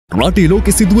රටේ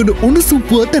ලෝකෙ සිදුවන උණුසුම්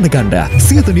පුවත් දැනගන්න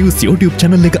සියත නිවුස් YouTube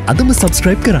channel එක අදම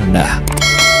subscribe කරන්න.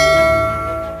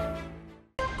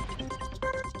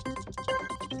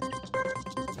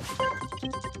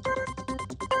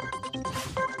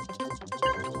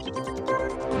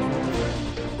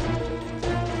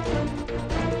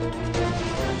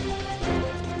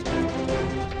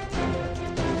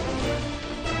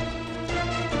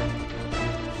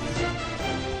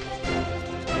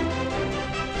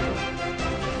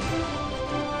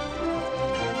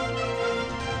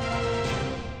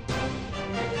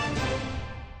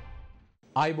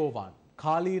 आयुबोवान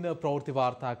කාලීන ප්‍රවෘත්ති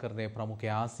වාර්තාකරණයේ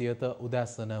ප්‍රමුඛයා සියත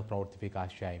උදැසන ප්‍රවෘත්ති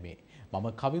විකාශයයි මේ. මම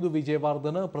කවිදු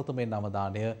විජේවර්ධන ප්‍රථමයෙන්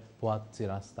අවධානය පුවත්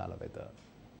සිරස්තල වෙත.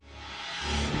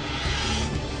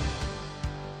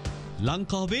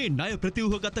 ලංකාවේ ණය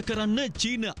ප්‍රතිව්‍යුහගත කරන්න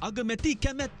චීන අගමැති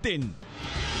කැමැත්තෙන්.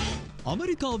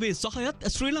 ඇමරිකාවේ සහයත්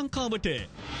ශ්‍රී ලංකාවට.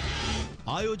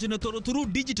 ආයෝජන තොරතුරු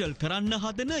ඩිජිටල් කරන්න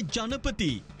හදන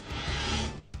ජනපති.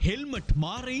 හෙල්මට්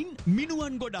මාරයින්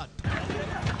මිනුවන් ගොඩත්.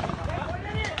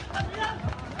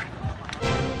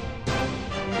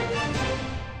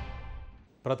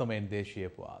 ප්‍රථමයෙන් දේශීය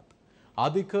පුවත්.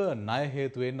 අධික ණය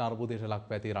හේතුවෙන් අර්බුදයට ලක්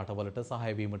පැති රටවලට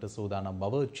සහාය වීමට සූදානම්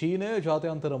බව චීනය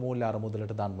ජාත්‍යන්තර මූල්‍ය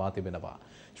අරමුදලට දන්වා තිබෙනවා.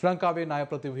 ශ්‍රී ලංකාවේ ණය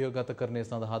ප්‍රතිව්‍යුහගතකරණය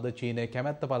සඳහාද චීනය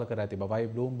කැමැත්ත පළ කර ඇති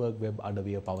බවයි බ්ලූම්බර්ග් වෙබ්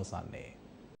අඩවිය පවසන්නේ.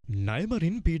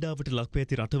 ණයමරින් පීඩාවට ලක්ව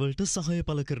ඇති රටවලට සහාය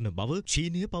පළ කරන බව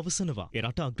චීනය පවසනවා. ඒ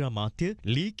රට අග්‍රාමාත්‍ය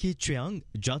ලී කීචුයාන්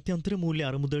ජාත්‍යන්තර මූල්‍ය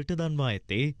අරමුදලට දන්වා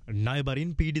ඇත්තේ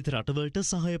ණයමරින් පීඩිත රටවලට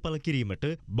සහාය පළ කිරීමට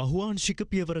බහුවාංශික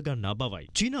පියවර ගන්නා බවයි.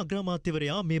 චීන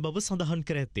අග්‍රාමාත්‍යවරයා මේ බව සඳහන්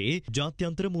කර ඇත්තේ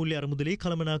ජාත්‍යන්තර මූල්‍ය අරමුදලේ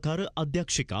කළමනාකාර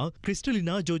අධ්‍යක්ෂිකා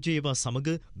ක්‍රිස්ටලිනා ජෝජියේවා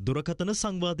සමග දුරකථන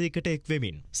සංවාදයකට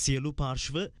එක්වෙමින් සියලු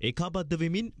පාර්ශ්ව ඒකාබද්ධ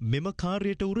වෙමින් මෙම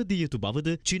කාර්යයට උර දී යුතු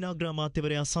බවද චීන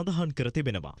අග්‍රාමාත්‍යවරයා සඳහන් කර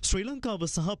තිබෙනවා. ශ්‍රී ලංකාව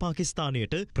සහ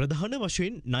පාකිස්තානයට ප්‍රධාන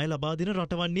වශයෙන් ණය ලබා දෙන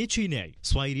රටවන්නේ චීනයයි.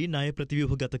 ස්වෛරී ණය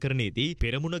ප්‍රතිව්‍යුහගතකරණයේදී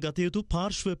පෙරමුණ ගත යුතු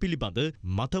පාර්ශ්ව පිළිබඳ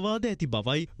මතවාද ඇති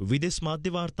බවයි විදේශ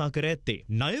මාධ්‍ය වාර්තා කර ඇත්තේ.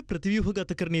 ණය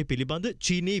ප්‍රතිව්‍යුහගතකරණය පිළිබඳ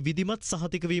චීනයේ විධිමත්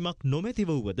සහතික වීමක්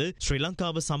නොමැතිව වුවද ශ්‍රී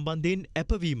ලංකාව සම්බන්ධයෙන්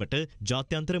ඇපවීමට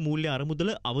ජාත්‍යන්තර මූල්‍ය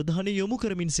අරමුදල අවධානය යොමු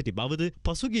කරමින් සිටි බවද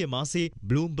පසුගිය මාසේ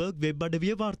බ්ලූම්බර්ග් වෙබ්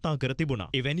අඩවිය වාර්තා කර තිබුණා.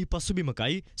 එවැනි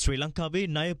පසුබිමකයි ශ්‍රී ලංකාවේ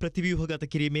ණය ප්‍රතිව්‍යුහගත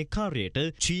කිරීමේ කාර්යයට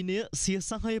චීනය සිය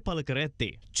සහාය පළ කර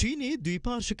ඇත්තේ. චීනයේ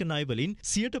ද්විපාර්ශ්වික ණය වලින්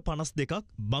 52%ක්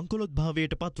බංකොලොත්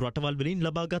භාවයට පත් රටවල් වලින්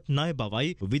ලබාගත් ණය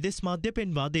බවයි විදේශ මාධ්‍ය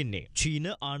පෙන්වා දෙන්නේ. චීන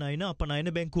ආනයන අපනයන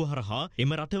බැංකුව හරහා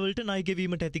එම රටවලට ණය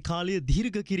ගෙවීමට ඇති කාලය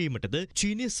දීර්ඝ කිරීමටද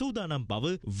චීනය සූදානම්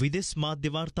බව විදේශ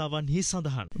මාධ්‍ය වාර්තාවන්හි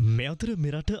සඳහන්. මේ අතර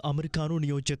මෙරට අමරිකානු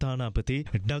නියෝජ්‍ය තානාපති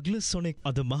ඩග්ලස් සොනෙක්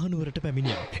අද මහනුවරට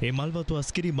පැමිණියා. ඒ මල්වතු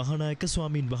අස්කිරි මහානායක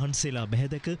ස්වාමින් වහන්සේලා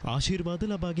බැහැදක ආශිර්වාද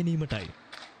ලබා ගැනීමටයි.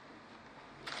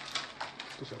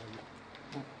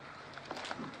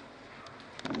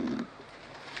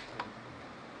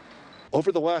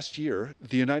 Over the last year,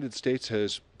 the United States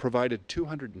has provided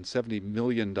 $270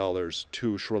 million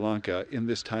to Sri Lanka in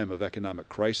this time of economic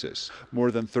crisis. More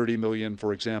than $30 million,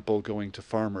 for example, going to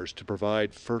farmers to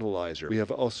provide fertilizer. We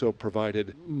have also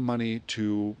provided money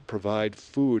to provide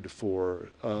food for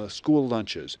school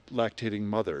lunches, lactating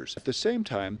mothers. At the same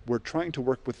time, we're trying to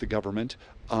work with the government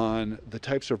on the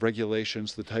types of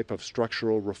regulations, the type of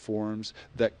structural reforms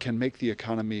that can make the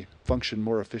economy function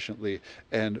more efficiently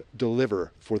and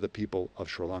deliver for the people of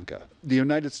Sri Lanka. The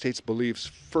United States believes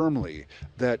firmly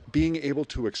that being able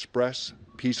to express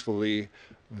peacefully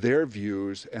their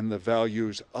views and the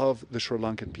values of the Sri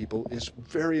Lankan people is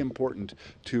very important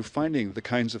to finding the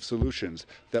kinds of solutions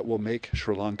that will make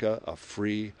Sri Lanka a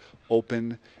free,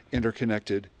 open,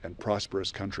 interconnected and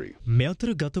prosperous country.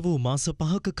 මෙතර ගත වූ මාස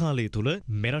 5ක කාලය තුල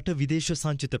මෙරට විදේශ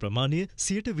සංචිත ප්‍රමාණය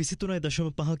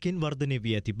 23.5කින් වර්ධනය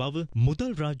වී ඇති බව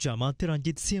මුදල් රාජ්‍ය අමාත්‍ය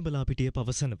රංජිත් සියඹලාපිටිය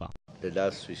පවසනවා.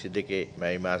 2022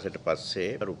 මැයි මාසයට පස්සේ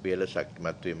රුපියල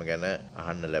ශක්තිමත් වීම ගැන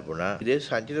අහන්න ලැබුණා. විදේශ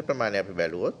සංචිත ප්‍රමාණය අපි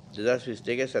බැලුවොත්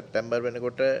 2022 සැප්තැම්බර්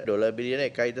වෙනකොට ඩොලර් බිලියන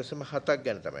 1.7ක්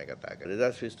ගැන තමයි කතා කරන්නේ.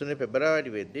 2023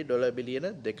 පෙබරවාරි වෙද්දී ඩොලර්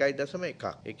බිලියන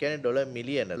 2.1ක්. ඒ කියන්නේ ඩොලර්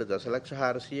මිලියන දශලක්ෂ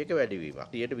 400ක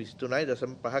වැඩිවීමක්.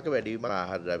 23.5ක වැඩිවීම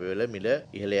ආහාර ද්‍රව්‍ය වල මිල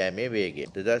ඉහළ යෑමේ වේගය.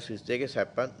 2022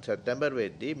 සැප්තැම්බර්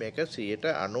වෙද්දී මේක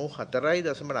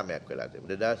 94.9ක් වෙලා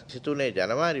තිබුණා. 2023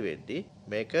 ජනවාරි වෙද්දී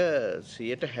මේක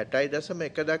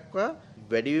 60.1 දක්වා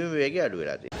වැඩිවීම වේගය අඩු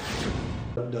වෙලා තියෙනවා.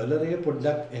 ඩොලරයේ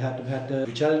පොඩ්ඩක් එහාට මෙහාට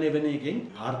විචලනය වෙන එකෙන්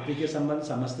ආර්ථිකය සම්බන්ධ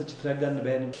සමස්ත චිත්‍රයක් ගන්න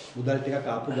බෑනේ. මුදල් ටිකක්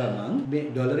ආපු ගමන් මේ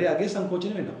ඩොලරයේ අගේ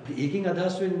සංකෝචනය වෙනවා. ඒකෙන්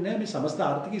අදහස් වෙන්නේ නැහැ මේ සමස්ත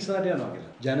ආර්ථිකය ඉස්සරහට යනවා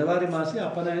කියලා. ජනවාරි මාසයේ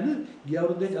අපනයන ගිය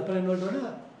අවුරුද්දේ අපනයන වලට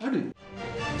වඩා අඩුයි.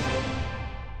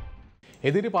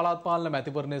 ඉදිරි පළාත් පාලන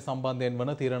මැතිවරණය සම්බන්ධයෙන්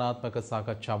වන තීරණාත්මක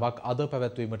සාකච්ඡාවක් අද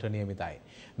පැවැත්වීමට නියමිතයි.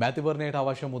 මැතිවරණයට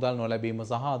අවශ්‍ය මුදල් නොලැබීම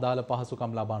සහ අදාළ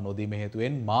පහසුකම් ලබා නොදීම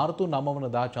හේතුවෙන් මාර්තු 9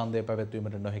 වනදා ඡන්දය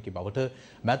පැවැත්වීමට නොහැකි බවට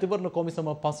මැතිවරණ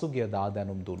කොමිසම පසුගියදා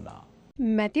දැනුම් දුන්නා.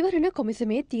 මැතිවරණ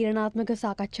කොමිසමේ තීරණාත්මක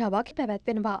සාකච්ඡාවක්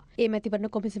පැවැත්වෙනවා. ඒ මැතිවරණ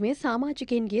කොමිසමේ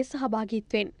සමාජිකයින්ගේ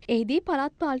සහභාගීත්වයෙන්. එහිදී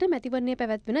පළාත් පාලන මැතිවරණය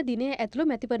පැවැත්වෙන දිනය ඇතුළු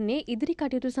මැතිවරණයේ ඉදිරි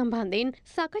කටයුතු සම්බන්ධයෙන්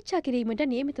සාකච්ඡා කිරීමට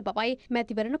නියමිත බවයි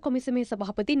මැතිවරණ කොමිසමේ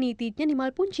සභාපති නීතිඥ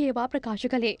නිමල් පුංචේවා ප්‍රකාශ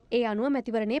කළේ. ඒ අනුව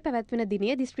මැතිවරණයේ පැවැත්වෙන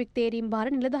දිනය දිස්ත්‍රික් තේරීම්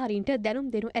භාර නිලධාරීන්ට දැනුම්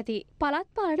දෙනු ඇති. පළාත්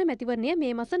පාලන මැතිවරණය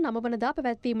මේ මාස 9 වනදා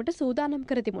පැවැත්වීමට සූදානම්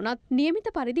කර තිබුණත්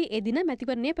නියමිත පරිදි එදින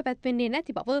මැතිවරණය පැවැත්වෙන්නේ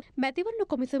නැති බව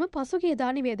මැතිවරණ කොමිසම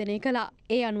පසුගියදා නිවේදනය කළා.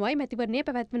 ඒ අනුවයි මැතිවරණය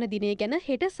පැවැත්වෙන දිනය ගැන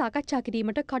හෙට සාකච්ඡා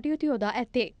කිරීමට කටයුතු යොදා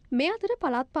ඇත්තේ. මේ අතර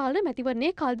පළාත් පාලන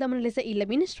මැතිවරණයේ කල්දමන ලෙස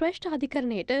ඉල්ලමින් ශ්‍රේෂ්ඨ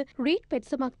අධිකරණයට රීට්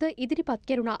පෙත්සමක්ද ඉදිරිපත්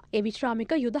කෙරුණා. ඒ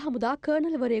විශ්‍රාමික යුද හමුදා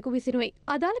කර්නල්වරයෙකු විසිනුයි.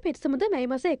 අදාළ පෙත්සමද මේ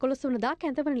මාස 11 වනදා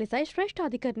කැඳවන ලෙසයි ශ්‍රේෂ්ඨ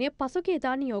අධිකරණය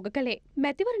පසුගියදා නියෝග කළේ.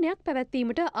 මැතිවරණයක්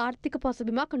පැවැත්වීමට ආර්ථික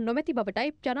පසුබිමක් නොමැති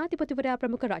බවටයි ජනාධිපතිවරයා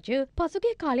ප්‍රමුඛ රජය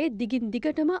පසුගිය කාලයේ දිගින්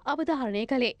දිගටම අවධාරණය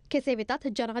කළේ. කෙසේ වෙතත්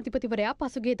ජනාධිපතිවරයා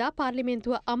පසුගියදා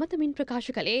පාර්ලිමේන්තුව අමතමින්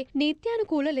ප්‍රකාශ කළේ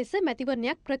නීත්‍යානුකූල ලෙස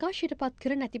මැතිවරණයක් ප්‍රකාශයට පත්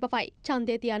කර නැති බවයි.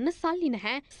 ඡන්දය තියන්න සල්ලි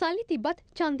නැහැ. සල්ලි තිබ්බත්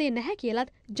ඡන්දය නැහැ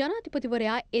කියලත්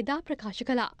ජනාධිපතිවරයා එදා ප්‍රකාශ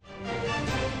කළා.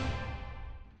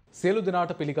 සියලු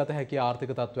දෙනාට පිළිගත හැකි ආර්ථික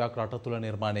තත්ත්වයක් රට තුළ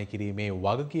නිර්මාණය කිරීමේ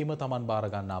වගකීම Taman බාර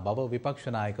ගන්නා බව විපක්ෂ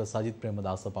නායක සජිත්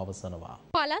ප්‍රේමදාස පවසනවා.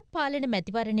 පළාත් පාලන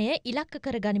මැතිවරණය ඉලක්ක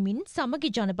කරගනිමින්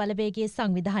සමගි ජනබලවේගයේ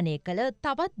සංවිධානය කළ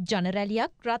තවත්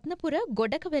ජනරැලියක් රත්නපුර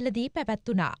ගොඩකවැලදී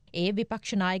පැවැත්වුණා. ඒ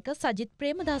විපක්ෂ නායක සජිත්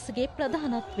ප්‍රේමදාසගේ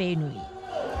ප්‍රධානත්වයෙනුයි.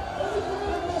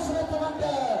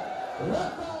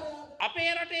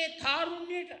 අපේ රටේ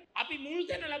තාරුණ්‍යයට අපි මුල්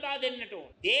තැන ලබා දෙන්නට ඕන.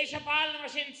 දේශපාලන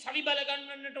වශයෙන් සවි බල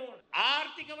ගන්නන්නට ඕන.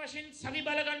 ආර්ථික වශයෙන් සවි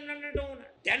බල ගන්නන්නට ඕන.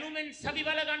 දැනුමෙන් සවි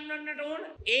බල ගන්නන්නට ඕන.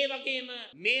 ඒ වගේම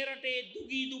මේ රටේ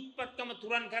දුගී දුප්පත්කම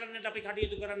තුරන් කරන්නට අපි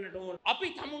කටයුතු කරන්නට ඕන. අපි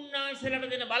තමුන්නාන්සලට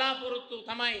දෙන බලාපොරොත්තු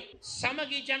තමයි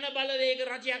සමගි ජන බලවේග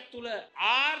රජයක් තුල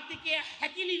ආර්ථිකය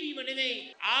හැකිලිවීම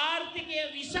නෙවෙයි. ආර්ථිකය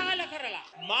විශාල කරලා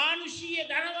මානුෂීය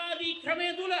ධනවාදී ක්‍රමය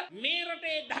තුල මේ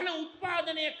රටේ ධන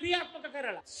උත්පාදනය ක්‍රියාත්මක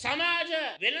කරලා සමාජ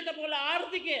වෙළඳපොළ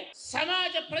ආර්ථිකය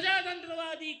සමාජ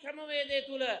ප්‍රජාතන්ත්‍රවාදී ක්‍රමවේදය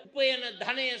තුල උපයන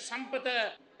ධනය සම්පත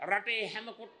රටේ හැම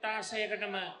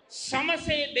කොට්ටාසයකටම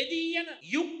සමසේ බෙදී යන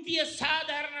යුක්තිය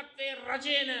සාධාරණත්වයේ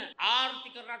රජයන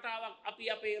ආර්ථික රටාවක් අපි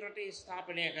අපේ රටේ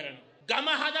ස්ථාපනය කරනවා. ගම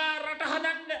හදා රට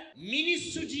හදන්න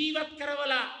මිනිස්සු ජීවත්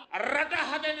කරවලා රට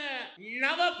හදන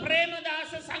නව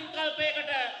ප්‍රේමදාස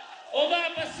සංකල්පයකට ඔබ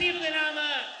අප සියලු දෙනාම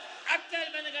අත්වැල්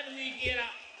බැඳගනුයි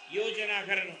කියලා යෝජනා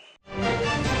කරනවා.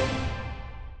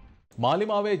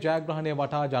 මාලිමාවේ ජයග්‍රහණය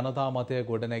වටා ජනතා මතය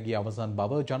ගොඩනැගී අවසන්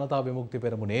බව ජනතා විමුක්ති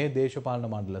පෙරමුණේ දේශපාලන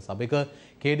මණ්ඩල සභික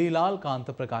කේඩීලාල්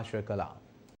කාන්ත ප්‍රකාශ කළා.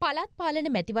 පළාත් පාලන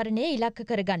මැතිවරණය ඉලක්ක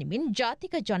කරගනිමින්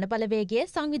ජාතික ජනබලවේගයේ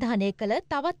සංවිධානය කළ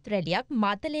තවත් රැලියක්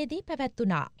මාතලේදී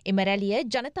පැවැත්වුණා. එම රැලිය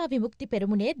ජනතා විමුක්ති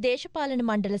පෙරමුණේ දේශපාලන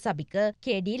මණ්ඩල සභික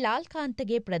කේඩීලාල්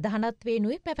කාන්තගේ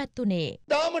ප්‍රධානත්වයෙනුයි පැවැත්වුණේ.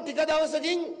 තාම ටික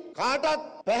දවසකින්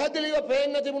කාටත් පැහැදිලිව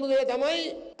පේන්න තිබුණු දේ තමයි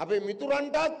අපේ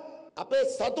මිතුරන්ටත් අපේ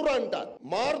සතුරන්ටත්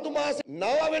මාර්තු මාසේ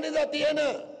 9 වෙනිදා තියෙන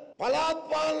පළාත්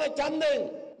පාලන ඡන්දයෙන්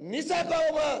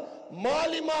නිසකවම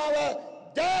මාලිමාව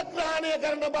ජයග්‍රහණය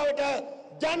කරන බවට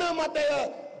ජනමතය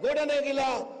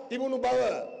ගොඩනැගිලා තිබුණු බව.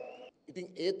 ඉතින්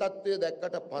ඒ தත්ත්වය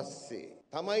දැක්කට පස්සේ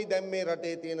තමයි දැන් මේ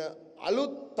රටේ තියෙන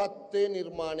අලුත් தත්ත්වය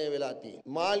නිර්මාණය වෙලා තියෙන්නේ.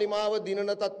 මාලිමාව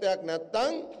දිනන තත්ත්වයක්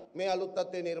නැත්තම් මේ අලුත්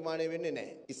තත්ත්වය නිර්මාණය වෙන්නේ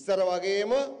නැහැ. ඉස්සර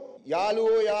වගේම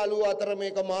යාළුවෝ අතර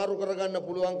මේක මාරු කරගන්න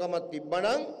පුළුවන්කමක්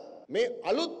තිබ්බනම් මේ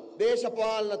අලුත්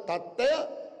දේශපාලන තත්ත්වය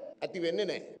ඇති වෙන්නේ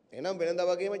නැහැ. එහෙනම් වෙනදා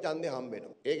වගේම ඡන්දේ හම්බ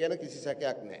වෙනවා. ඒ ගැන කිසි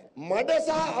සැකයක් නැහැ. මඩ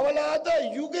සහ අවලාද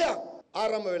යුගයක්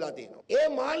ආරම්භ වෙලා තියෙනවා. ඒ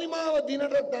මාලිමාව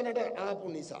දිනට තැනට ආපු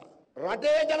නිසා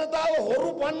රටේ ජනතාව හොරු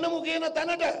පන්නමු කියන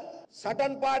තැනට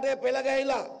සටන් පාඩේ පෙළ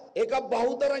ගැහිලා ඒක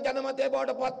බහුතර ජනමතය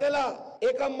බවට පත් වෙලා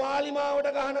ඒක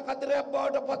මාලිමාවට ගහන කතරයක්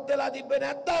බවට පත් වෙලා තිබ්බේ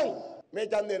නැත්තම් මේ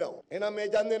ඡන්දේ නෝ. එහෙනම් මේ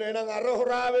ඡන්දේ නෝ. එහෙනම් අර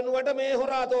හොරා වෙනුවට මේ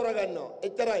හොරා තෝරගන්නවා.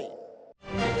 එච්චරයි.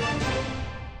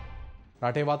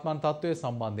 රටේ වත්මන් තත්ත්වය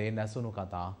සම්බන්ධයෙන් ඇසුණු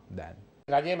කතා දැන්.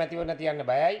 රජයේ මැතිවරණ තියන්න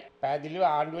බයයි. පැහැදිලිව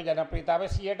ආණ්ඩුවේ ජනප්‍රියතාවය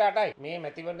 108යි. මේ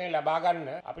මැතිවරණය ලබා ගන්න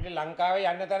අපිට ලංකාවේ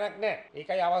යන්න තැනක් නැහැ.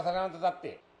 ඒකයි අවසනාන්ත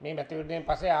තත්ත්වය. මේ මැතිවරණයෙන්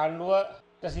පස්සේ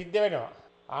ආණ්ඩුවට සිද්ධ වෙනවා.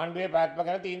 ආණ්ඩුවේ පැවැත්ම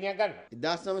ගැන තීරණයක් ගන්න.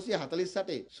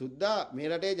 1948 සුද්දා මේ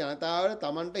රටේ ජනතාවට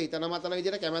Tamanට හිතන මතන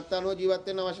විදිහට කැමැත්ත අනුව ජීවත්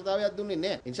වෙන්න අවශ්‍යතාවයක් දුන්නේ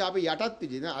නැහැ. ඒ නිසා අපි යටත්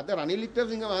විජිත අද රනිල්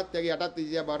වික්‍රමසිංහ මහත්තයාගේ යටත්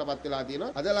විජිතය බවට පත් වෙලා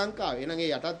තියෙනවා. අද ලංකාවේ. එහෙනම් ඒ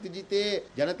යටත් විජිතේ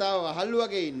ජනතාව අහල්ලු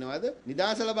වගේ ඉන්නවද?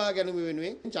 නිදාස ලබා ගැනීම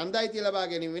වෙනුවෙන් ඡන්දයිතිය ලබා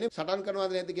ගැනීම වෙනුවෙන් සටන්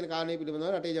කරනවද නැද්ද කියන කාරණේ පිළිබඳව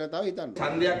රටේ ජනතාව හිතන්නේ.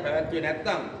 ඡන්දයක් පැවැත්වුවේ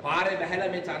නැත්නම් පාරේ බහැලා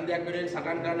මේ ඡන්දයක් වෙනුවෙන්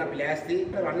සටන් කරන්න අපි ලෑස්ති.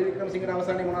 රනිල් වික්‍රමසිංහට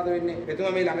අවසානයේ මොනවද වෙන්නේ?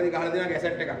 එතුමා මේ ළඟදී ගහලා දෙනවා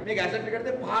ගැසට් එකක්. මේ ගැසට් එකට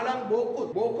පාලම්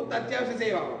බෝක්කුත් අත්‍යවශ්‍ය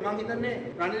සේවාවක්. මම හිතන්නේ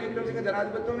රනිල් වික්‍රමසිංහ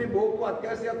ජනාධිපතිතුමා මේ බෝක්කුව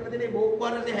අත්‍යවශ්‍යයක් නැතිනේ බෝක්කුව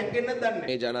අරසේ හැංගෙන්නත් දන්නේ නැහැ.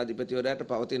 මේ ජනාධිපතිවරයාට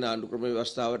පවතින ආණ්ඩු ක්‍රම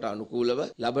ව්‍යවස්ථාවට අනුකූලව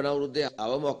ලබන අවුරුද්දේ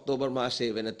අවම ඔක්තෝබර්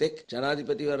මාසයේ වෙනතෙක්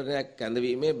ජනාධිපතිවරණයක්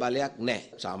කැඳවීමේ බලයක්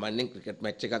නැහැ. සාමාන්‍යයෙන් ක්‍රිකට්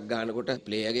මැච් එකක් ගන්නකොට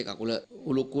ප්ලේයර්ගේ කකුල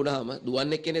උලුක් වුණාම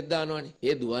දුවන්නෙක් කෙනෙක් දානවනේ.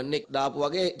 ඒ දුවන්නෙක් දාපු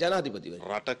වගේ ජනාධිපතිවරයා.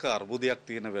 රටක අර්බුදයක්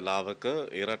තියෙන වෙලාවක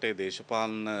ඒ රටේ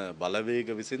දේශපාලන බලවේග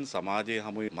විසින් සමාජයේ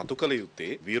හමුවේ මතු කළ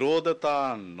යුත්තේ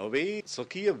විරෝධතා නොවේ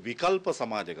ස්වකීය විකල්ප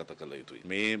සමාජගත කළ යුතුයි.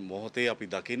 මේ මොහොතේ අපි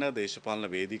දකින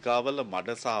දේශපාලන වේදිකාවල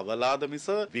මඩස අවලාද මිස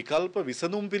විකල්ප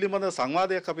විසඳුම් පිළිබඳ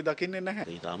සංවාදයක් අපි දකින්නේ නැහැ.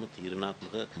 ඊටාම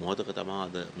තීරණාත්මක මොහොතක තමයි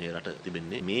අද මේ රට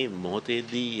තිබෙන්නේ. මේ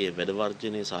මොහොතේදී මේ වැඩ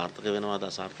වර්ජනයේ සාර්ථක වෙනවද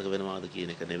අසාර්ථක වෙනවද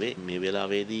කියන එක නෙවෙයි. මේ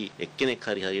වෙලාවේදී එක්කෙනෙක්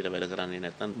හරියට වැඩ කරන්නේ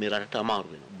නැත්නම් මේ රටට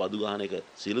අමාරු වෙනවා. බදු ගහන එක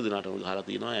සියලු දෙනාටම ගහලා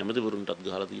තියෙනවා. ඇමතිවරුන්ටත්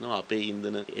ගහලා තියෙනවා. අපේ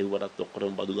ඉන්ධන එව්වටත්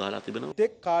ඔක්කොටම බදු ගහලා තිබෙනවා.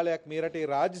 තෙක් කාලයක් මේ රටේ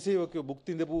රාජ්‍ය සේවකයෝ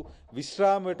භුක්ති විඳපු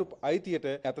විශ්‍රාම වැටුප් අයිතියට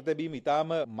අත තැබීම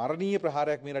ඉතාම මරණීය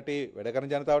ප්‍රහාරයක් මේ රටේ වැඩ කරන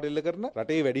ජනතාවට එල්ල කරන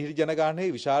රටේ වැඩිහිටි ජනගහනයේ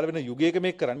විශාල වෙන යුගයක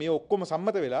මේක කරන්නේ. මේ ඔක්කොම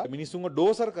සම්මත වෙලා මිනිස්සුන්ව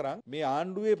ඩෝසර් කරන් මේ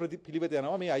ආණ්ඩුවේ ප්‍රතිපිළිවෙත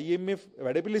යනවා. මේ IMF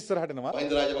වැඩපිළිවෙල ඉස්සරහට යනවා.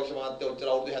 මහින්ද රාජපක්ෂ මහත්තයා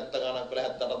උත්තර අවුරුදු 70 ගණක් වෙලා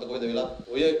 78ද කොහෙද වෙලා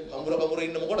ඔය කඹුර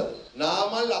ඉන්න මොකටද?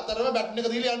 නාමල් අතරම බැට්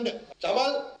එක දීලා යන්න.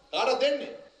 චමල් කාටද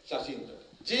දෙන්නේ? ශෂීන්ද්‍ර.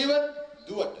 ජීවන්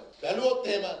දුවට. බැලුවොත්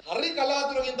එහෙම හරි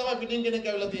කලාතුරකින් තමයි පිටින් කෙනෙක්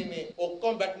ඇවිල්ලා තින්නේ.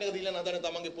 ඔක්කොම බැට් එක දීලා නදන්නේ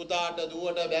තමන්ගේ පුතාට,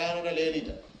 දුවට, බෑනට,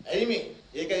 ලේලිට. ඇයි මේ?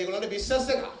 ඒක ඒගොල්ලන්ට බිස්නස්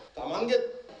එක. තමන්ගේ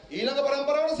ඊළඟ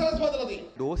පරම්පරාවට සලස්වදලා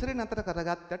තියෙනවා. ඩෝසරේ නතර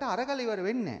කරගත්තට අරගල ඉවර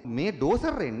වෙන්නේ නැහැ. මේ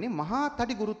ඩෝසර් එන්නේ මහා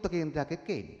තඩි ගුරුත්ව කේන්ද්‍රයක්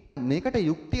එක්ක එන්නේ. මේකට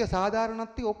යුක්තිය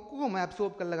සාධාරණත්වය ඔක්කොම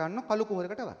ඇබ්සෝබ් කරලා ගන්න කළු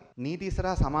කුහරකට වගේ. නීති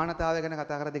ඉස්සරහා සමානතාවය ගැන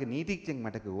කතා කරලා දෙක නීතිඥෙක්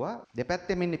මට කිව්වා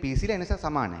දෙපැත්තෙම ඉන්නේ PC ලා එනිසා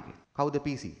සමානයි කියලා. කවුද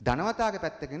PC? ධනවතාගේ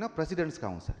පැත්තක ඉන්න ප්‍රෙසිඩන්ට්ස්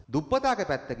කවුන්සිල්. දුප්පතාගේ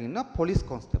පැත්තක ඉන්න පොලිස්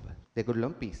කොන්ස්ටබල්.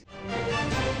 දෙගොල්ලොම PC.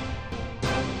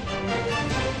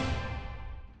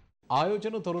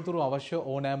 ආයෝජන තොරතුරු අවශ්‍ය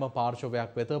ඕනෑම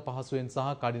පාර්ශවයක් වෙත පහසුවෙන් සහ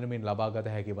කඩිනමින් ලබාගත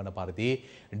හැකි වන පරිදි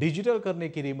ඩිජිටල් කරණය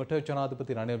කිරීමට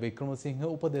ජනාධිපති රනිල් වික්‍රමසිංහ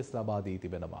උපදෙස් ලබා දී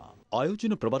තිබෙනවා.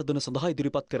 ආයෝජන ප්‍රවර්ධන සඳහා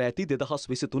ඉදිරිපත් කර ඇති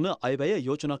 2023 අයවැය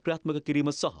යෝජනා ක්‍රියාත්මක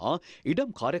කිරීම සහ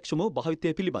ඉඩම් කාර්යක්ෂම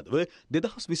භාවිතය පිළිබඳව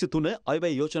 2023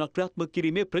 අයවැය යෝජනා ක්‍රියාත්මක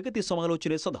කිරීමේ ප්‍රගති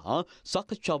සමාලෝචනය සඳහා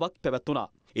සාකච්ඡාවක් පැවැත්වුණා.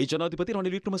 ඒ ජනාධිපති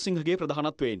රනිල් වික්‍රමසිංහගේ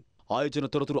ප්‍රධානත්වයෙන් ආයෝජන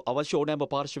තොරතුරු අවශ්‍ය ඕනෑම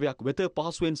පාර්ශවයක් වෙත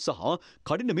පහසුවෙන් සහ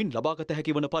කඩිනමින් ලබාගත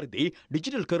හැකි වන පරිදි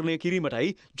ඩිජිටල් කරණය කිරීමටයි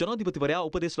ජනාධිපතිවරයා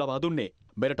උපදෙස් ලබා දුන්නේ.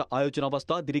 මෙරට ආයෝජන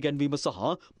අවස්ථා දිරිගැන්වීම සහ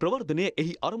ප්‍රවර්ධනය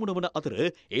එහි අරමුණ වන අතර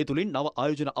ඒ තුළින් නව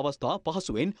ආයෝජන අවස්ථා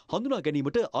පහසුවෙන් හඳුනා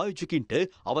ගැනීමට ආයෝජකින්ට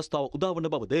අවස්ථාව උදාවන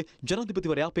බවද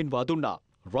ජනාධිපතිවරයා පෙන්වා දුන්නා.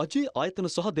 රජයේ ආයතන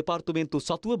සහ දෙපාර්තමේන්තු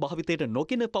සතුව භාවිතයට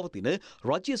නොගෙන පවතින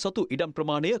රජයේ සතු ඉඩම්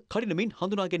ප්‍රමාණය කඩිනමින්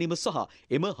හඳුනා ගැනීම සහ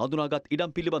එම හඳුනාගත්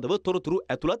ඉඩම් පිළිබඳව තොරතුරු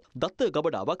ඇතුළත් දත්ත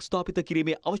ගබඩාවක් ස්ථාපිත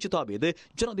කිරීමේ අවශ්‍යතාවයද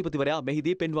ජනාධිපතිවරයා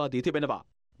මෙහිදී පෙන්වා දී තිබෙනවා.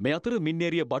 මේ අතර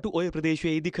මින්නේරිය බටු ඔය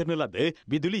ප්‍රදේශයේ ඉදි කරන ලද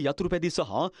විදුලි යතුරු පැදි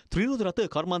සහ ත්‍රිරෝද රථ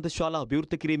කර්මාන්ත ශාලා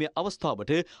විවෘත කිරීමේ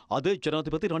අවස්ථාවට අද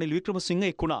ජනාධිපති රනිල් වික්‍රමසිංහ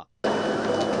එක් වුණා.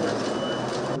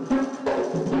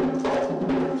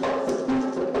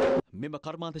 මෙම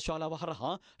කර්මාන්ත ශාලාව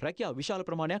හරහා රැකියා විශාල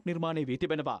ප්‍රමාණයක් නිර්මාණය වී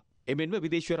තිබෙනවා. එමෙන්ම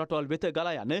විදේශීය රටවල් වෙත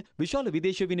ගලා යන විශාල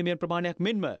විදේශ විනිමය ප්‍රමාණයක්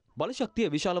මෙන්ම බලශක්තිය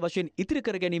විශාල වශයෙන් ඉතිරි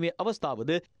කර ගැනීමේ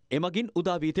අවස්ථාවද එමගින්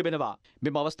උදා වී තිබෙනවා.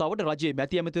 මෙම අවස්ථාවට රජයේ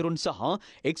මැති ඇමතිවරුන් සහ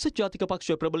එක්සත් ජාතික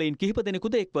පක්ෂ ප්‍රබලයින් කිහිප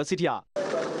දෙනෙකුද එක්ව සිටියා.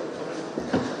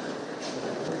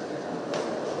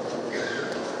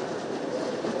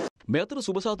 මේ අතර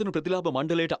සුබසාධන ප්‍රතිලාභ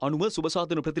මණ්ඩලයට අනුව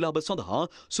සුබසාධන ප්‍රතිලාභ සඳහා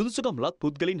සුදුසුකම් ලත්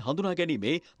පුද්ගලයන් හඳුනා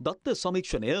ගැනීමේ දත්ත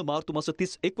සමීක්ෂණය මාර්තු මාස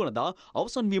 31 වනදා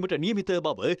අවසන් වීමට නියමිත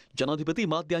බව ජනාධිපති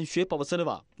මාධ්‍යංශය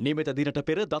පවසනවා. නියමිත දිනට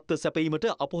පෙර දත්ත සැපයීමට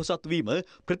අපොහසත් වීම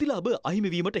ප්‍රතිලාභ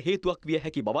අහිමි වීමට හේතුවක් විය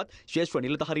හැකි බවත් ශ්‍රේෂ්ඨ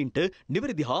නිලධාරීන්ට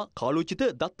නිවැරදි හා කාලෝචිත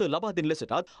දත්ත ලබා දෙන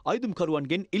ලෙසටත්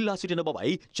අයදුම්කරුවන්ගෙන් ඉල්ලා සිටින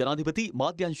බවයි ජනාධිපති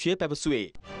මාධ්‍යංශය පැවසුවේ.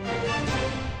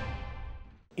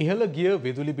 ඉහළ ගිය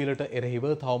විදුලි බිලට එරෙහිව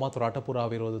තවමත් රට පුරා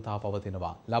විරෝධතා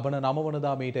පවතිනවා. ලබන 9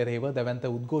 වනදා මීට එරෙහිව දැවැන්ත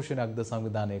උද්ඝෝෂණයක්ද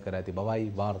සංවිධානය කර ඇති බවයි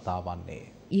වාර්තා වන්නේ.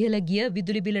 ඉහළ ගිය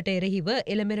විදුලි බිලට එරෙහිව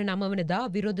එළමෙන 9 වනදා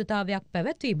විරෝධතාවයක්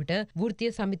පැවැත්වීමට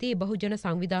වෘත්තීය සමිති බහුජන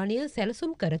සංවිධානය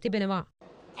සැලසුම් කර තිබෙනවා.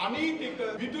 අනීතික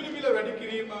විදුලි බිල වැඩි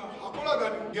කිරීම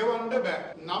අකුලගනු ගෙවන්න බෑ.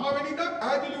 9 වෙනිදා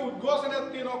පැහැදිලි උද්ඝෝෂණයක්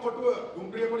තියෙනවා කොටුව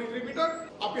දුම්රිය පොලිස් රිපිටර්.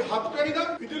 අපි 7 වෙනිදා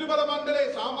විදුලි බල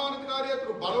මණ්ඩලයේ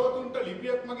සාමාන්‍යකාරියතුරු බලවතුන්ට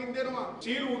ලිපියක් මගින් දෙනවා.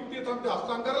 සීල වෘත්තීය තන්ත්‍රය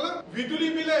අත්සන් කරලා විදුලි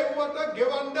බිල එව්වට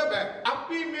ගෙවන්න බෑ.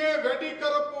 අපි මේ වැඩි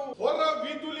කරපු හොර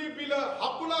විදුලි බිල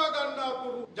අකුලා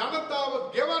ගන්නතුරු ජනතාව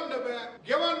ගෙවන්න බෑ.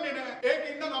 ගෙවන්නේ නෑ.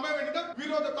 ඒකින්ද 9 වෙනිදා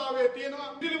විරෝධතාවය තියෙනවා.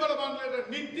 විදුලි බල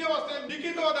මණ්ඩලයට නිත්‍ය වශයෙන්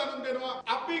ලිඛිතව දැනුම් දෙනවා.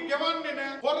 අපි ගෙවන්නේ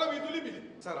නෑ හොර විදුලි බිල.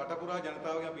 සර් රටපුරා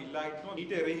ජනතාවගෙන් අපි ඉල්ලා හිටනවා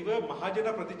ඊට එරෙහිව මහජන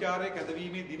ප්‍රතිචාරය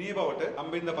කැඳවීමේ දිනේ බවට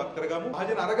හම්බෙන්න පත් කරගමු.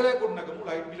 මහජන අරගලයක් ගොඩනගමු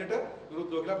ලයිට් බිලට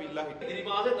විරුද්ධව කියලා අපි ඉල්ලා හිටියා. ඉතිරි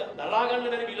මාසෙ දරා ගන්න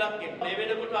බැරි බිලක් එන. මේ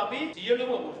වෙනකොට අපි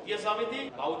සියලුම වෘත්තීය සමිති,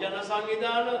 බහුජන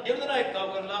සංවිධාන දෙවිදෙනා එක්කව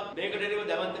කරලා මේකට එරෙහිව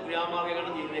දැවන්ත ක්‍රියාමාර්ග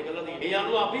ගන්න තීරණය කළා තියෙනවා. ඒ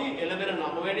අනුව අපි එළඹෙන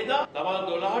 9 වෙනිදා දවල්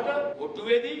 12ට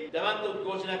කොටුවේදී දැවන්ත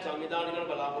උද්ඝෝෂණයක් සංවිධානය කරන්න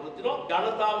බලාපොරොත්තු වෙනවා.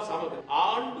 ජනතාව සමග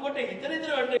ආණ්ඩුවට හිතන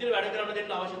වැඩ කරන්න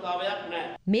දෙන්න අවශ්‍යතාවයක්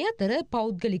නැහැ. මේ අතර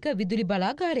පෞද්ගලික විදුලි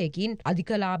බලාගාරයකින්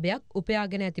අධික ලාභයක්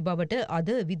උපයාගෙන ඇති බවට අද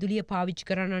විදුලිය පාවිච්චි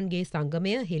කරන්නන්ගේ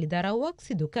සංගමය හෙළිදරව්වක්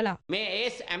සිදු කළා. මේ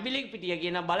ඒස් ඇම්බිලික් පිටිය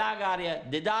කියන බලාගාරය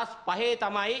 2005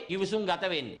 තමයි ගිවිසුම්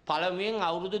ගත වෙන්නේ. පළමුවෙන්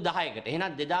අවුරුදු 10කට.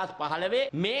 එහෙනම් 2015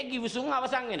 මේ ගිවිසුම්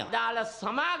අවසන් වෙනවා. දාල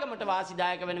සමාගමට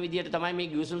වාසිදායක වෙන විදිහට තමයි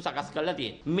මේ ගිවිසුම් සකස් කරලා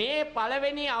තියෙන්නේ. මේ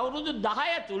පළවෙනි අවුරුදු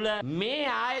 10 තුල මේ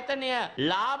ආයතනය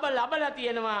ලාභ ලබලා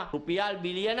තියෙනවා රුපියල්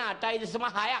බිලියන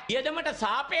 8.6ක්. යෙදමට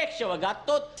සාපේක්ෂව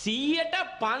ගත්තොත්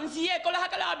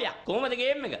 511ක ලාභයක්. කොහොමද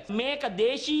ගේම් එක? මේක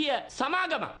දේශීය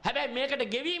සමාගමක්. හැබැයි මේකට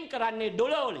ගෙවීම් කරන්නේ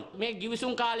ඩොලර් වලින්. මේ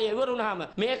ගිවිසුම් කාලය ඉවරුනහම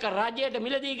මේක රජයට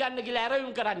මිලදී ගන්න කියලා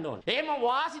ඇරයුම් කරන්න ඕන. එහෙම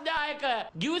වාසිදායක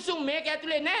ගිවිසුම් මේක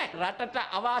ඇතුලේ නැහැ. රටට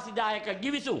අවාසිදායක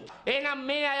ගිවිසුම්. එහෙනම්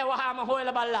මේ අය වහාම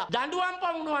හොයලා බලලා දඬුවම්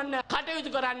පමුණුවන්න කටයුතු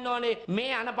කරන්න ඕනේ.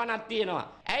 මේ අනපනක් තියෙනවා.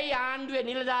 ඇයි ආණ්ඩුවේ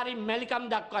නිලධාරීන් මැලිකම්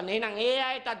දක්වන්නේ? එහෙනම් ඒ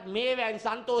අයටත් මේවෙන්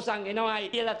සන්තෝෂම් එනවායි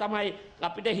කියලා තමයි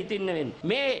අපිට හිතින්න වෙන්නේ.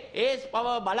 මේ ඒස් පව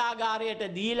බලාගාරයට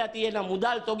දීලා තියෙන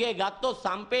මුදල් තොගේ ගත්තොත්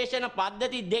සම්පේෂණ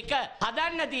පද්ධති දෙක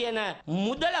හදන්න තියෙන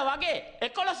මුදල වගේ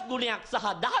 11 ගුණයක් සහ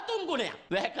 13 ගුණයක්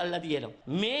වැය කළා තියෙනවා.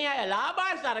 මේ අය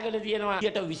ලාභාංශ අරගෙන තියෙනවා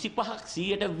 25ක්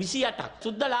 128ක්.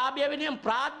 සුද්ධ ලාභය වෙනුවෙන්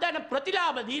ප්‍රාර්ථන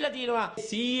ප්‍රතිලාභ දීලා තියෙනවා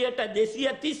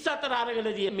 234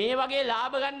 අරගෙන තියෙනවා. මේ වගේ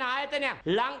ලාභ ගන්න ආයතනයක්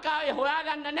ලංකාවේ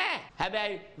හොයාගන්න නැහැ.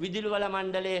 හැබැයි විදුලි වල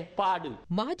මණ්ඩලයේ පාඩුයි.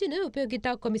 මහජන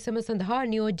උපයෝගිතා කොමිසම සඳහා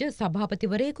නියෝජ්‍ය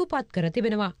සභාපතිවරයෙකු පත් කර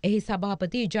තිබෙනවා. එහි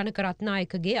සභාපති ජනක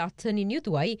රත්නායකගේ අත්සනින්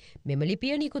යුතුවයි මෙම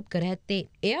ලිපිය නිකුත් කර ඇත්තේ.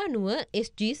 එය අනුව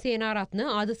SG සේනාරත්න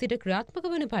ආද සිට ක්‍රියාත්මක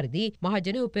වන පරිදි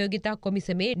මහජන උපයෝගිතා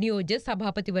කොමිසමේ නියෝජ්‍ය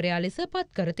සභාපතිවරයා ලෙස පත්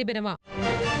කර තිබෙනවා.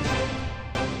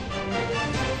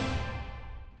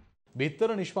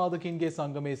 බිත්තර නිෂ්පාදකින්ගේ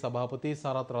සංගමේ සභාපති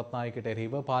සරත් රත්නායකට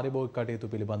එරෙහිව පාරිභෝගික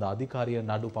කටයුතු පිළිබඳ අධිකාරිය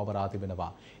නඩු පවරා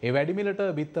තිබෙනවා. ඒ වැඩිමිලට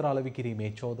බිත්තර අලෙවි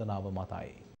කිරීමේ චෝදනාව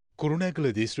මතයි. කුරුණෑගල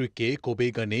දිස්ත්‍රික්කයේ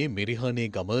කොබේගනේ මිරිහානේ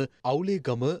ගම අවුලේ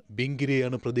ගම බිංගිරේ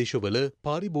යන ප්‍රදේශවල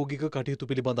පාරිභෝගික කටයුතු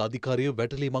පිළිබඳ අධිකාරිය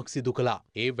වැටලීමක් සිදු කළා.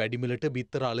 ඒ වැඩිමිලට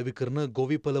බිත්තර අලෙවි කරන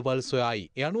ගොවිපළවල් සොයායි.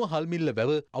 ඒ අනුව හල්මිල්ල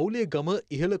වැව අවුලේ ගම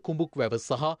ඉහළ කුඹුක් වැව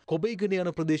සහ කොබේගනේ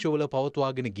යන ප්‍රදේශවල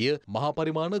පවත්වාගෙන ගිය මහා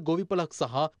පරිමාණ ගොවිපළක්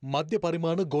සහ මධ්‍ය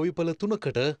පරිමාණ ගොවිපළ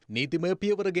 3කට නීතිමය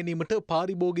පියවර ගැනීමට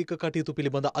පාරිභෝගික කටයුතු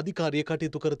පිළිබඳ අධිකාරිය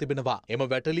කටයුතු කර තිබෙනවා. එම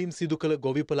වැටලීම් සිදු කළ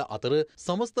ගොවිපළ අතර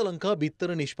සමස්ත ලංකා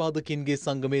බිත්තර නිෂ්පාදකින්ගේ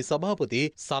සංගමේ සභාපති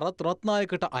සරත්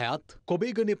රත්නායකට අයත්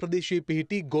කොබේගනේ ප්‍රදේශයේ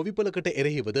පිහිටි ගොවිපළකට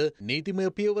එරෙහිවද නීතිමය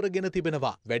පියවර ගෙන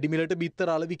තිබෙනවා. වැඩිමිලට බිත්තර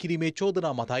අලෙවි කිරීමේ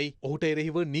චෝදනා මතයි ඔහුට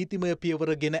එරෙහිව නීතිමය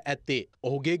පියවර ගෙන ඇත්තේ.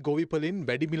 ඔහුගේ ගොවිපළෙන්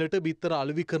වැඩිමිලට බිත්තර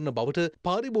අලෙවි කරන බවට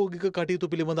පාරිභෝගික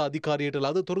කටයුතු පිළිබඳ අධිකාරියට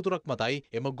ලද තොරතුරක් මතයි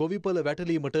එම ගොවිපළ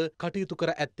වැටලීමට කටයුතු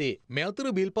කර ඇත්තේ. මේ අතර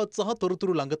බිල්පත් සහ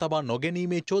තොරතුරු ළඟ තබා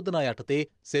නොගැනීමේ චෝදනා යටතේ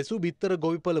සෙසු බිත්තර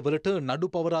ගොවිපළ වලට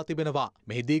නඩු පවරා තිබෙනවා.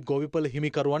 මෙහිදී ගොවිපළ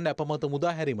හිමිකරුවන් අපමත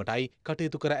මුදා හැරීමටයි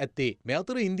කටයුතු කර ඇත්තේ. මේ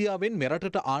අතර ඉන්දියාවෙන්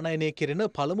මෙරටට ආනයනය කෙරෙන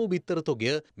පළමු බිත්තර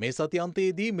තොගය මේ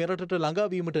සතියන්තයේදී මෙරටට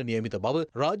ළඟාවීමට නියමිත බව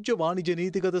රාජ්‍ය වාණිජ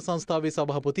නීතිගත සංස්ථාවේ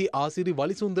සභාපති ආසිරි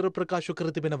වලිසුන්දර ප්‍රකාශ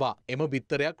කර තිබෙනවා. එම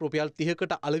බිත්තරයක් රුපියල්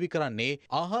 30කට අලෙවි කරන්නේ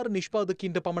ආහාර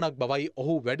නිෂ්පාදකින්ට පමණක් බවයි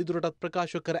ඔහු වැඩිදුරටත්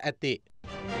ප්‍රකාශ කර ඇත්තේ.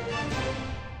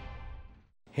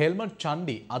 හෙල්මට්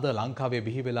චණ්ඩි අද ලංකාවේ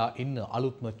බිහි වෙලා ඉන්න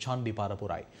අලුත්ම චණ්ඩි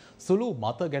පරපුරයි. සුළු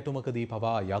මත ගැටුමකදී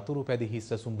පවා යතුරු පැදි හිස්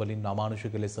ඇසුම් වලින්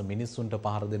අමානුෂික ලෙස මිනිස්සුන්ට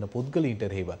පහර දෙන පුද්ගලයින්ට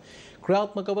එරෙහිව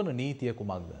ක්‍රියාත්මක වන නීතිය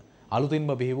කුමක්ද?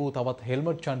 අලුතින්ම බිහි වූ තවත්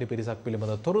හෙල්මට් චණ්ඩි පිරිසක්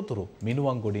පිළිබඳ තොරතුරු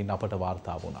මිනුවන්ගොඩින් අපට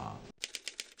වාර්තා වුණා.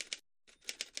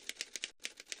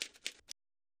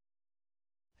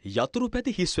 යතුරු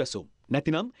පැති හිස් වැසුම්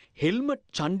නැතිනම් හෙල්මට්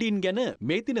චණ්ඩීන් ගැන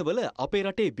මේ දිනවල අපේ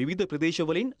රටේ විවිධ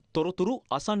ප්‍රදේශවලින් තොරතුරු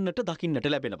අසන්නට දකින්නට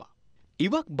ලැබෙනවා.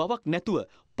 ඉවක් බවක් නැතුව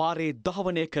පාරේ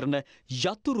ධාවනය කරන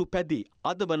යතුරු පැදි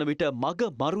අද වන විට මග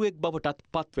මරුවෙක් බවටත්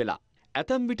පත් වෙලා.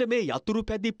 ඇතැම් විට මේ යතුරු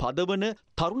පැදි පදවන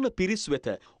තරුණ පිරිස් වෙත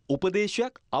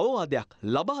උපදේශයක් අවවාදයක්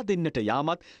ලබා දෙන්නට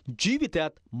යාමත්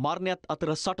ජීවිතයත් මරණයත්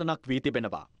අතර සටනක් වී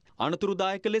තිබෙනවා.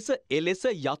 අනතුරුදායක ලෙස එලෙස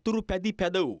යතුරු පැදි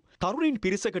පැද වූ තරුණින්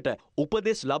පිරිසකට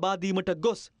උපදෙස් ලබා දීමට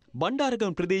ගොස්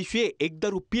බණ්ඩාරගම ප්‍රදේශයේ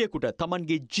එක්දරු පියෙකුට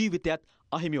තමන්ගේ ජීවිතයත්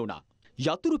අහිමි වුණා.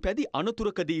 යතුරු පැදි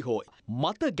අනතුරකදී හෝ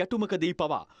මත ගැටුමකදී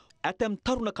පවා ඇතැම්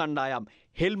තරුණ කණ්ඩායම්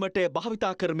හෙල්මටය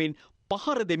භාවිතා කරමින්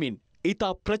පහර දෙමින්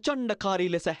ඉතා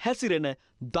ප්‍රචණ්ඩකාරී ලෙස හැසිරෙන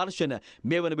දර්ශන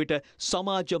මේ වන විට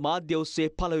සමාජ මාධ්‍ය ඔස්සේ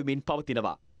පළවෙමින්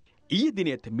පවතිනවා. ඊයේ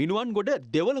දිනෙත් මිනුවන්ගොඩ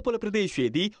දෙවලපොළ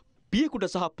ප්‍රදේශයේදී පියෙකුට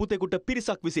සහ පුතෙකුට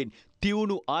පිරිසක් විසින්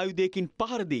තියුණු ආයුධයකින්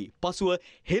පහර දී පසුව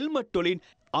හෙල්මට් වලින්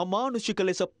අමානුෂික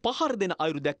ලෙස පහර දෙන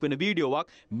අයුරු දැක්වෙන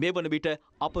වීඩියෝවක් මේ වන විට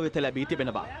අප වෙත ලැබී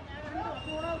තිබෙනවා.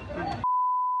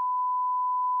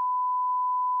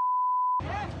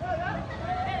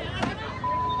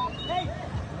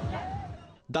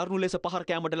 දරුණු ලෙස පහර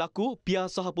කෑමට ලක් වූ පියා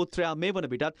සහ පුත්‍රයා මේ වන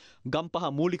විටත් ගම්පහ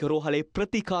මූලික රෝහලේ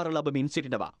ප්‍රතිකාර ලබමින්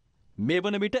සිටිනවා. මේ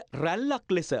වන විට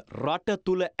රැල්ලක් ලෙස රට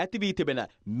තුල ඇති වී තිබෙන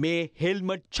මේ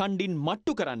හෙල්මට් ඡණ්ඩින්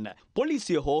මට්ටු කරන්න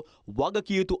පොලිසිය හෝ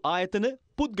වගකිය යුතු ආයතන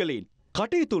පුද්ගලයන්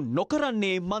කටයුතු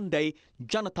නොකරන්නේ මන්දැයි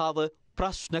ජනතාව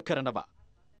ප්‍රශ්න කරනවා.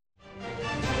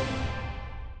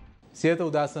 සියත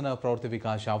උදාසන ප්‍රවෘත්ති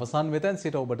විකාශ අවසන් වෙතන්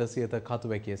සිට ඔබට සියත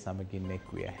කතුවැකිය සමගින්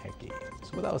එක් විය හැකි.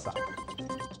 සුබ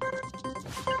දවසක්.